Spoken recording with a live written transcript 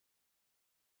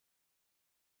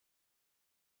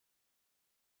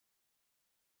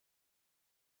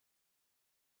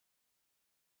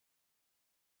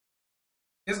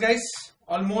Yes, guys,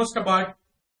 almost about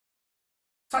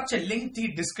such a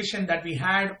lengthy discussion that we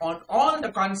had on all the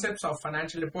concepts of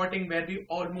financial reporting where we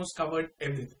almost covered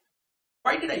everything.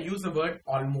 Why did I use the word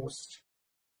almost?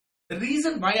 The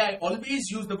reason why I always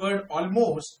use the word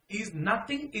almost is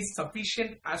nothing is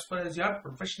sufficient as far as your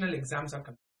professional exams are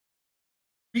concerned.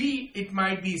 Be it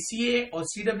might be CA or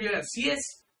CW or CS,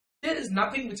 there is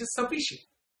nothing which is sufficient.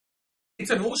 It's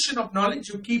an ocean of knowledge.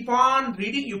 You keep on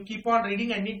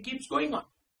reading, and it keeps going on.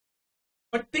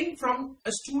 But think from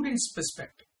a student's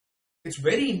perspective. It's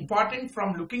very important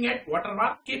from looking at what are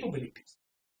our capabilities.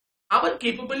 Our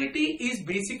capability is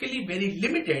basically very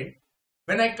limited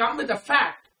when I come with the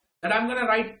fact that I'm going to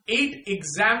write 8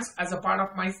 exams as a part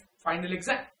of my final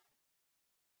exam.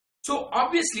 So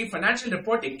obviously financial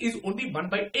reporting is only 1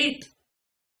 by 8.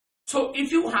 So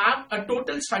if you have a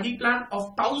total study plan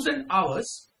of 1000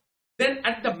 hours, then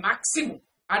at the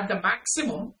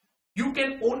maximum, you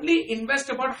can only invest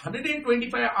about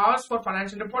 125 hours for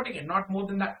financial reporting and not more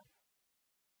than that.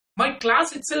 My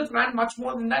class itself ran much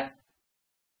more than that.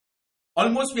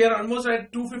 We are almost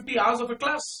at 250 hours of a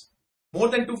class. More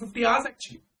than 250 hours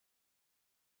actually.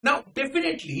 Now,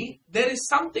 definitely, there is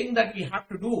something that we have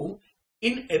to do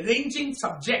in arranging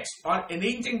subjects or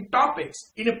arranging topics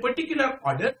in a particular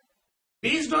order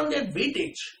based on their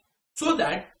weightage so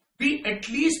that we at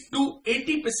least do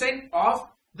 80% of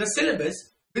the syllabus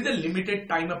with a limited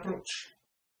time approach.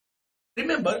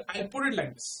 Remember, I put it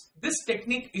like this. This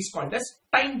technique is called as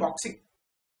time boxing.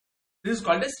 This is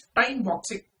called as time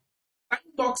boxing. Time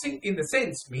boxing in the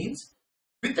sense means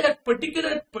with a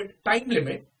particular time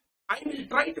limit, I will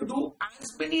try to do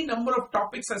as many number of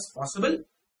topics as possible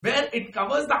where it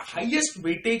covers the highest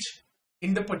weightage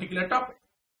in the particular topic.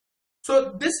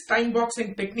 So this time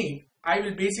boxing technique, I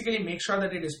will basically make sure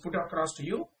that it is put across to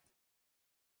you.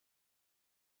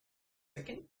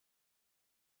 Second.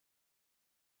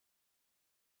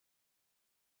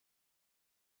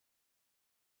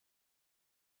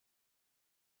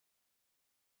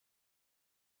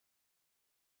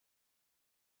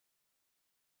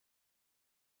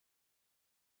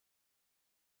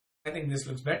 I think this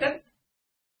looks better.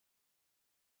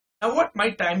 Now what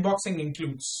my time boxing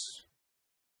includes.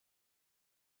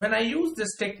 When I use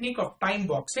this technique of time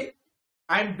boxing,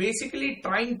 I am basically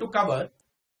trying to cover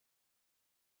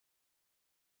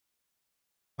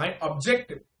my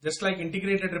objective. Just like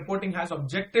integrated reporting has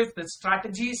objectives, the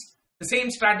strategies, the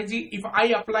same strategy, if I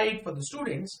apply it for the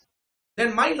students,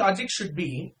 then my logic should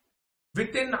be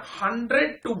within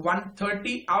 100 to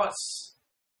 130 hours.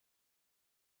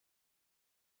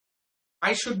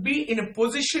 I should be in a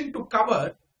position to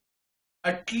cover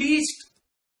at least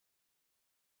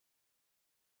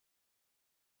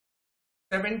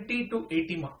 70 to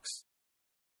 80 marks.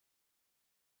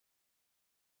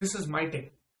 This is my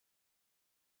technique.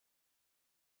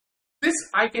 This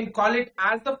I can call it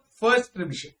as the first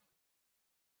revision.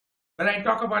 When I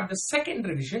talk about the second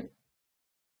revision,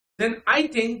 then I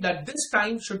think that this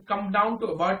time should come down to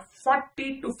about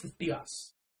 40 to 50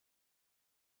 hours.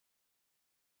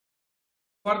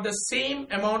 For the same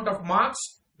amount of marks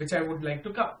which I would like to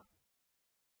cover.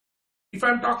 If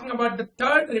I'm talking about the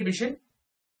third revision,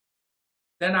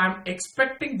 then I'm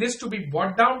expecting this to be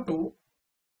brought down to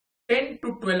 10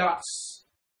 to 12 hours.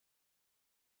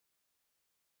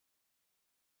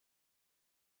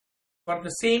 For the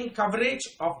same coverage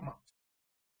of marks.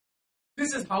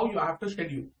 This is how you have to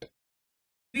schedule.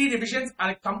 3 revisions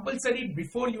are compulsory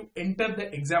before you enter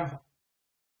the exam hall.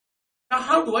 Now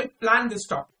how do I plan these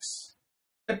topics?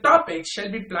 The topics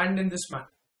shall be planned in this manner.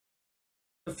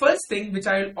 The first thing which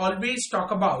I will always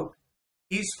talk about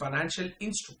is financial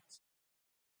instruments.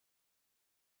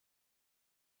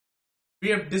 We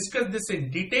have discussed this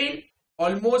in detail,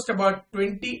 almost about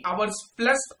 20 hours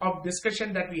plus of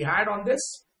discussion that we had on this.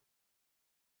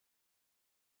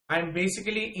 I am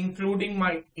basically including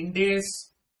my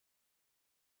IND-AS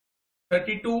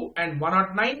 32 and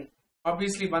 109.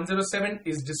 Obviously 107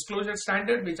 is disclosure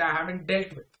standard which I haven't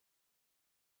dealt with.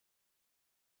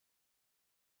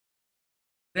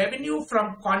 Revenue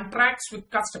from contracts with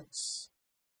customers.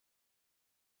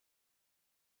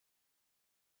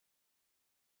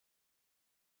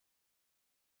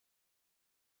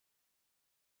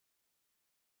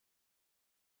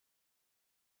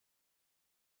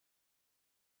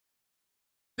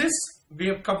 This we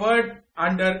have covered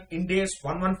under IND-AS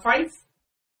 115.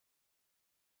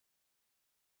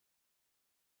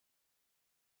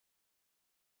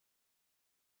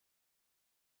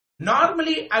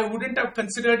 Normally, I wouldn't have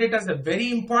considered it as a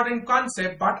very important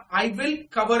concept, but I will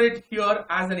cover it here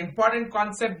as an important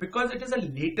concept because it is a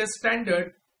latest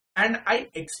standard and I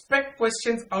expect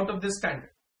questions out of this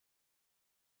standard.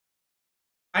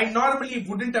 I normally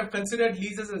wouldn't have considered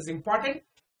leases as important,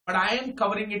 but I am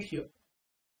covering it here.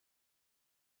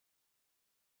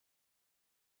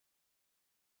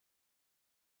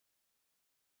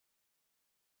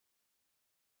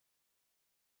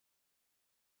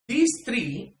 These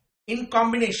three in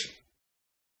combination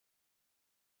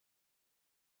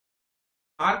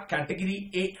are category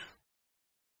A,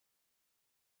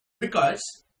 because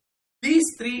these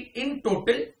three in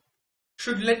total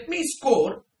should let me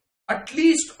score at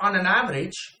least on an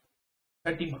average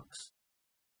 30 marks.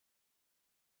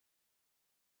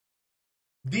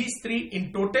 These three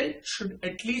in total should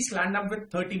at least land up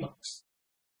with 30 marks.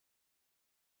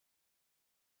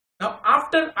 Now,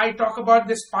 after I talk about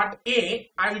this part A,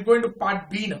 I will go into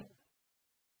part B now,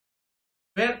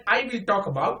 where I will talk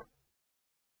about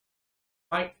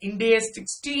my IND-AS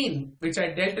 16, which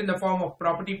I dealt in the form of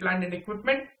property, plant and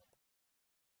equipment,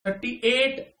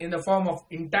 38 in the form of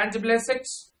intangible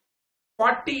assets,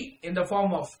 40 in the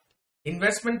form of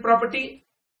investment property,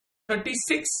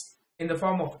 36 in the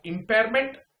form of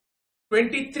impairment,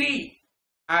 23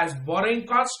 as borrowing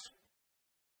cost,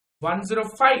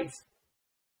 105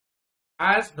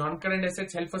 as non-current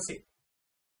assets held for sale.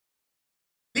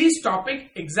 These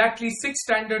topic exactly 6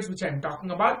 standards which I am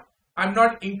talking about. I am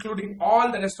not including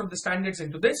all the rest of the standards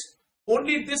into this.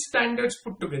 Only these standards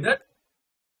put together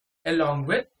along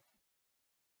with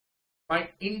my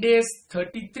IND-AS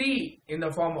 33 in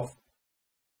the form of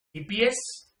EPS,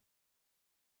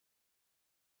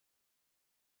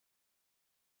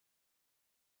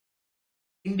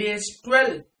 IND-AS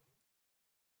 12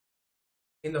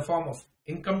 in the form of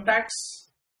income tax,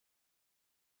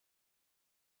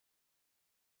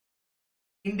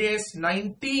 IND-AS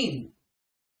 19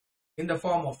 in the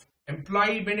form of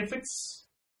employee benefits,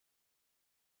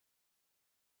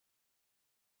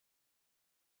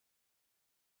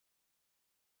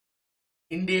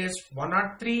 IND-AS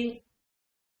 103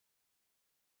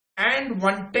 and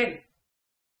 110,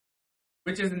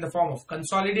 which is in the form of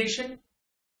consolidation,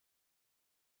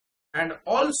 and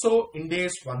also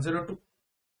IND-AS 102,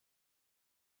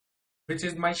 which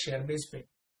is my share-based pay.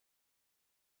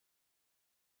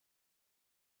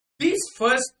 These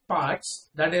first parts,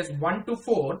 that is 1 to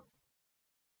 4,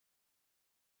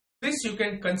 this you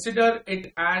can consider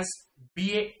it as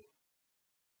BA.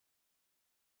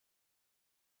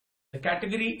 The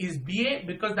category is BA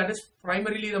because that is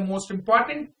primarily the most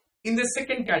important. In the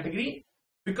second category,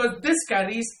 because this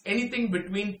carries anything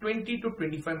between 20 to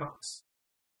 25 marks.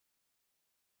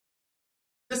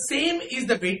 The same is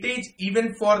the weightage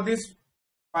even for this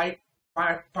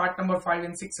part number 5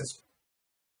 and 6 as well.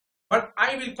 But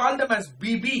I will call them as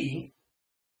BB,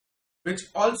 which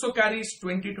also carries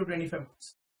 20 to 25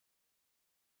 marks.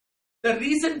 The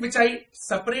reason which I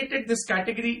separated this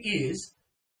category is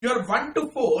your 1 to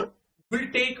 4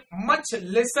 will take much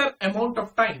lesser amount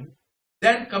of time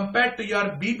than compared to your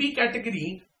BB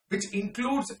category, which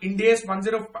includes IND-AS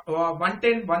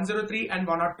 110, 103 and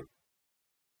 102.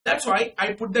 That's why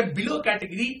I put them below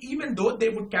category, even though they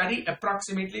would carry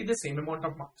approximately the same amount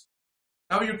of marks.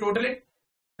 Now you total it,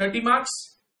 30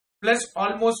 marks plus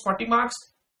almost 40 marks.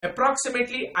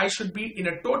 Approximately I should be in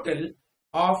a total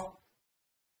of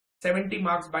 70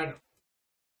 marks by now.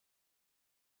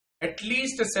 At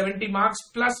least 70 marks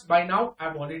plus by now I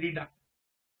have already done.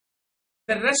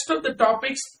 The rest of the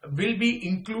topics will be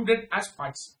included as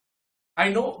parts. I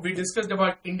know we discussed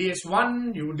about IND-AS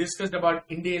 1, you discussed about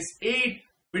IND-AS 8,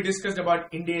 we discussed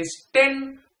about IND-AS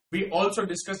 10, we also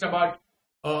discussed about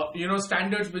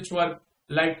standards which were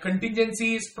like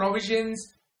contingencies,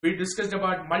 provisions. We discussed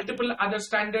about multiple other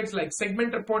standards like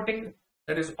segment reporting,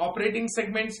 that is operating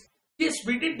segments. Yes,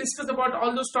 we did discuss about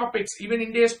all those topics, even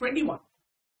IND-AS 21.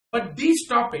 But these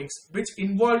topics which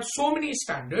involve so many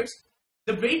standards,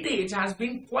 the weightage has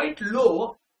been quite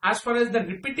low as far as the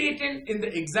repetition in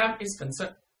the exam is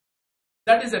concerned.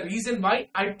 That is the reason why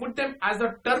I put them as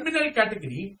a terminal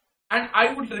category, and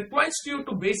I would request you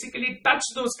to basically touch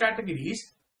those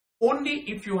categories only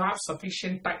if you have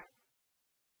sufficient time.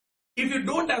 If you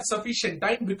don't have sufficient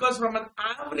time, because from an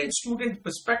average student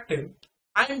perspective,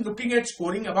 I am looking at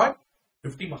scoring about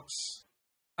 50 marks.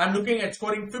 I am looking at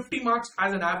scoring 50 marks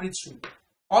as an average student.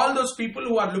 All those people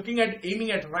who are looking at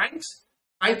aiming at ranks,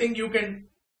 I think you can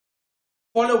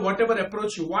follow whatever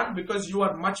approach you want, because you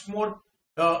are much more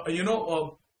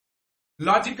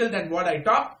logical than what I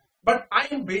taught. But I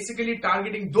am basically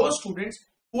targeting those students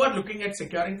who are looking at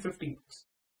securing 50 marks.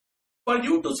 For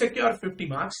you to secure 50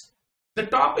 marks, the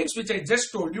topics which I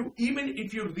just told you, even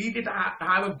if you read it,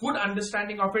 have a good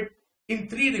understanding of it in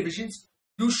 3 revisions,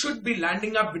 you should be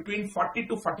landing up between 40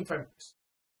 to 45 marks.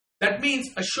 That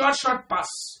means a sure shot pass.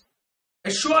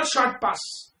 A sure shot pass.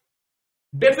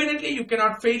 Definitely you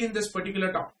cannot fail in this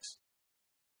particular topics.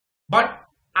 But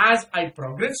as I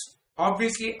progress,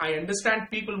 obviously I understand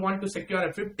people want to secure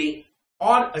a 50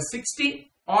 or a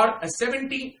 60 or a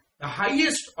 70. The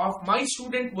highest of my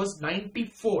student was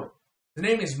 94. His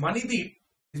name is Manideep.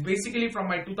 He's basically from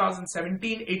my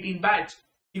 2017-18 batch.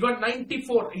 He got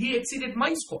 94. He exceeded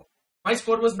my score. My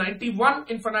score was 91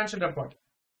 in financial reporting.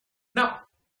 Now,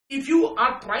 if you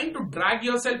are trying to drag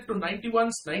yourself to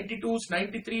 91s, 92s,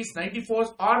 93s,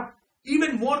 94s, or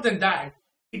even more than that,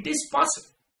 it is possible.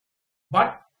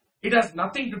 But it has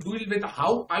nothing to do with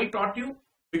how I taught you,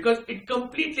 because it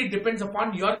completely depends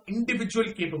upon your individual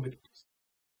capabilities.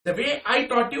 The way I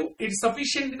taught you, it is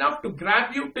sufficient enough to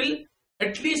grab you till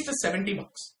at least 70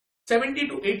 marks. 70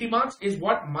 to 80 marks is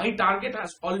what my target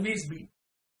has always been.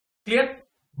 Clear?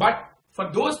 But for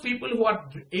those people who are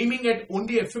aiming at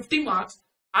only a 50 marks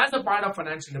as a part of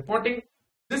financial reporting,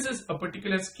 this is a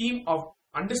particular scheme of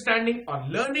understanding or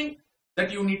learning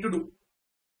that you need to do.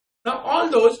 Now, all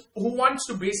those who wants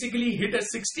to basically hit a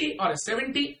 60 or a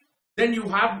 70, then you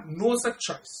have no such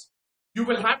choice. You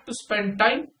will have to spend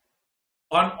time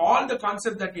on all the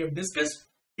concepts that we have discussed.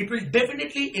 It will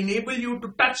definitely enable you to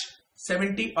touch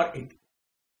 70 or 80.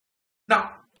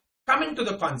 Now, coming to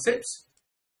the concepts,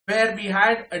 where we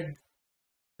had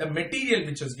the material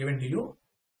which was given to you.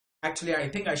 Actually, I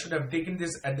think I should have taken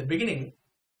this at the beginning.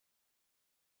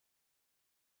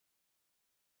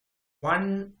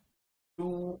 1,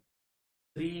 2,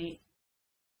 3,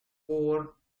 4,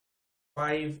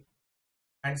 5,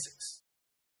 and 6.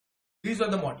 These are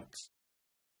the modules.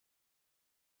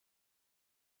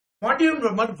 Module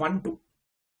number 1, 2.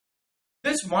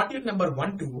 This module number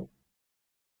 1, 2,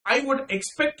 I would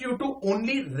expect you to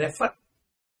only refer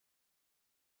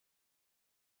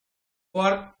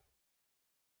for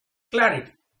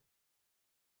clarity.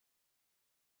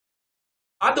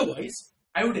 Otherwise,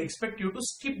 I would expect you to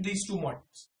skip these two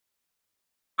modules.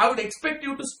 I would expect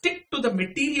you to stick to the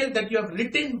material that you have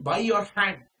written by your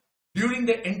hand during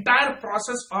the entire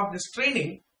process of this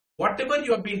training. Whatever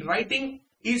you have been writing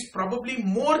is probably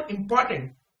more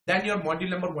important than your module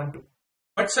number 1, 2.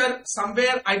 But sir,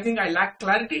 somewhere I think I lack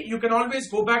clarity. You can always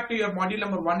go back to your module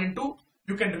number 1 and 2.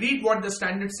 You can read what the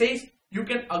standard says. You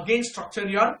can again structure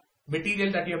your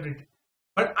material that you have written.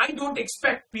 But I don't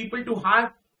expect people to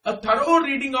have a thorough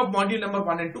reading of module number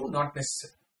 1 and 2, not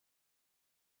necessary.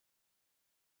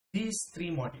 These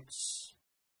 3 modules.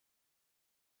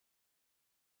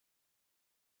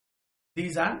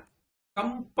 These are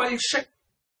compulsion.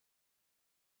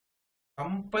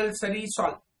 Compulsory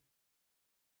solve.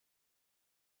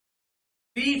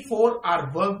 3, 4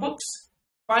 are workbooks.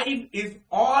 5 is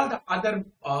all the other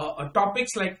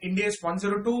topics like IND-AS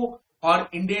 102 or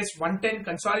IND-AS 110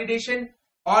 consolidation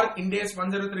or IND-AS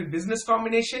 103 business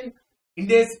combination.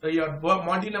 IND-AS your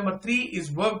module number 3 is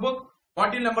workbook.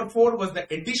 Module number 4 was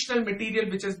the additional material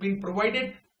which has been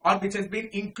provided or which has been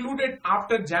included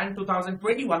after Jan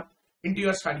 2021 into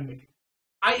your study material.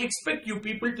 I expect you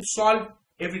people to solve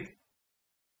everything.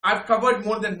 I've covered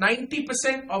more than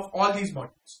 90% of all these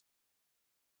modules.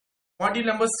 Module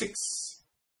number 6.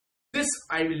 This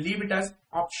I will leave it as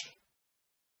optional.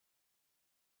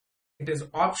 It is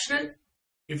optional.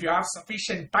 If you have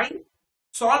sufficient time,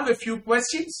 solve a few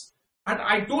questions, and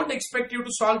I don't expect you to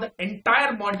solve the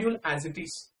entire module as it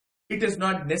is. It is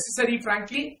not necessary,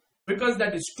 frankly, because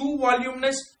that is too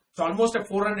voluminous. It's almost a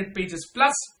 400 pages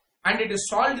plus, and it is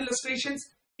solved illustrations.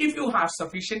 If you have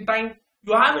sufficient time,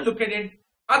 you have a look at it.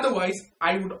 Otherwise,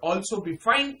 I would also be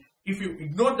fine if you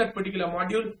ignore that particular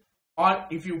module, or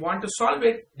if you want to solve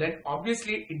it, then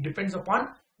obviously it depends upon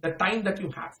the time that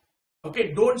you have.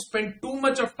 Okay, don't spend too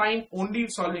much of time only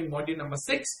solving module number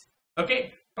 6.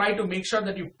 Okay, try to make sure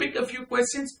that you pick a few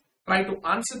questions, try to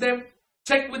answer them,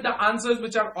 check with the answers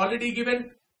which are already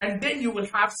given, and then you will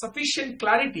have sufficient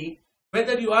clarity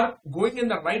whether you are going in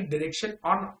the right direction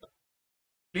or not.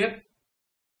 Clear?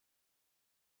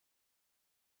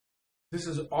 This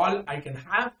is all I can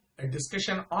have a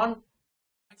discussion on.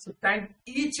 I should thank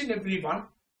each and every one.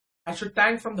 I should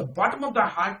thank from the bottom of the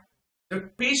heart the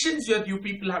patience that you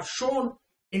people have shown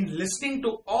in listening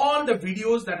to all the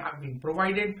videos that have been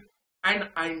provided. And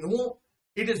I know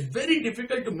it is very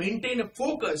difficult to maintain a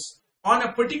focus on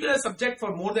a particular subject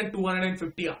for more than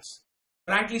 250 hours.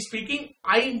 Frankly speaking,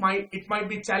 it might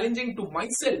be challenging to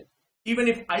myself, even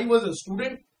if I was a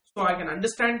student, so I can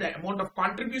understand the amount of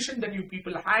contribution that you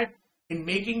people had in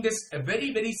making this a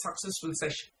very, very successful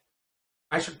session.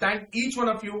 I should thank each one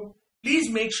of you. Please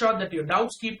make sure that your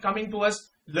doubts keep coming to us.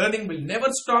 Learning will never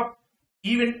stop.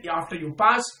 Even after you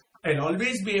pass, I'll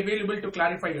always be available to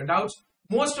clarify your doubts.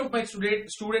 Most of my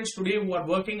students today who are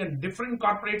working in different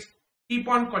corporates keep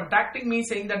on contacting me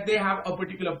saying that they have a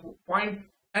particular point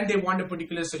and they want a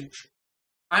particular solution.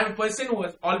 I am a person who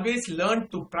has always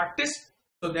learned to practice.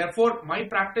 So therefore, my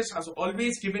practice has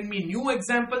always given me new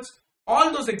examples.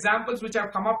 All those examples which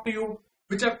have come up to you,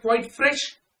 which are quite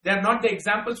fresh, they are not the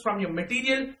examples from your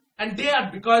material, and they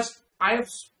are because I have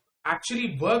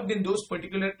actually worked in those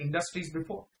particular industries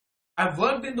before. I've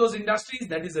worked in those industries.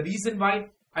 That is the reason why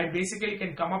I basically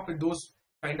can come up with those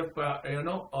kind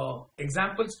of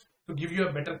examples to give you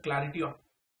a better clarity on.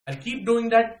 I'll keep doing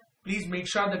that. Please make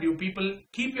sure that you people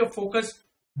keep your focus.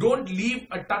 Don't leave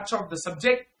a touch of the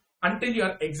subject until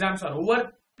your exams are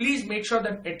over. Please make sure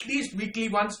that at least weekly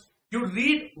once you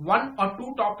read 1 or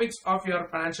 2 topics of your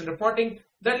financial reporting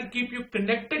that will keep you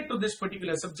connected to this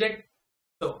particular subject.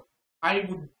 So I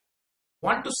would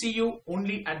want to see you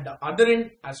only at the other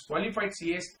end as qualified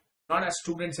CAs, not as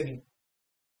students anymore.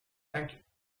 Thank you.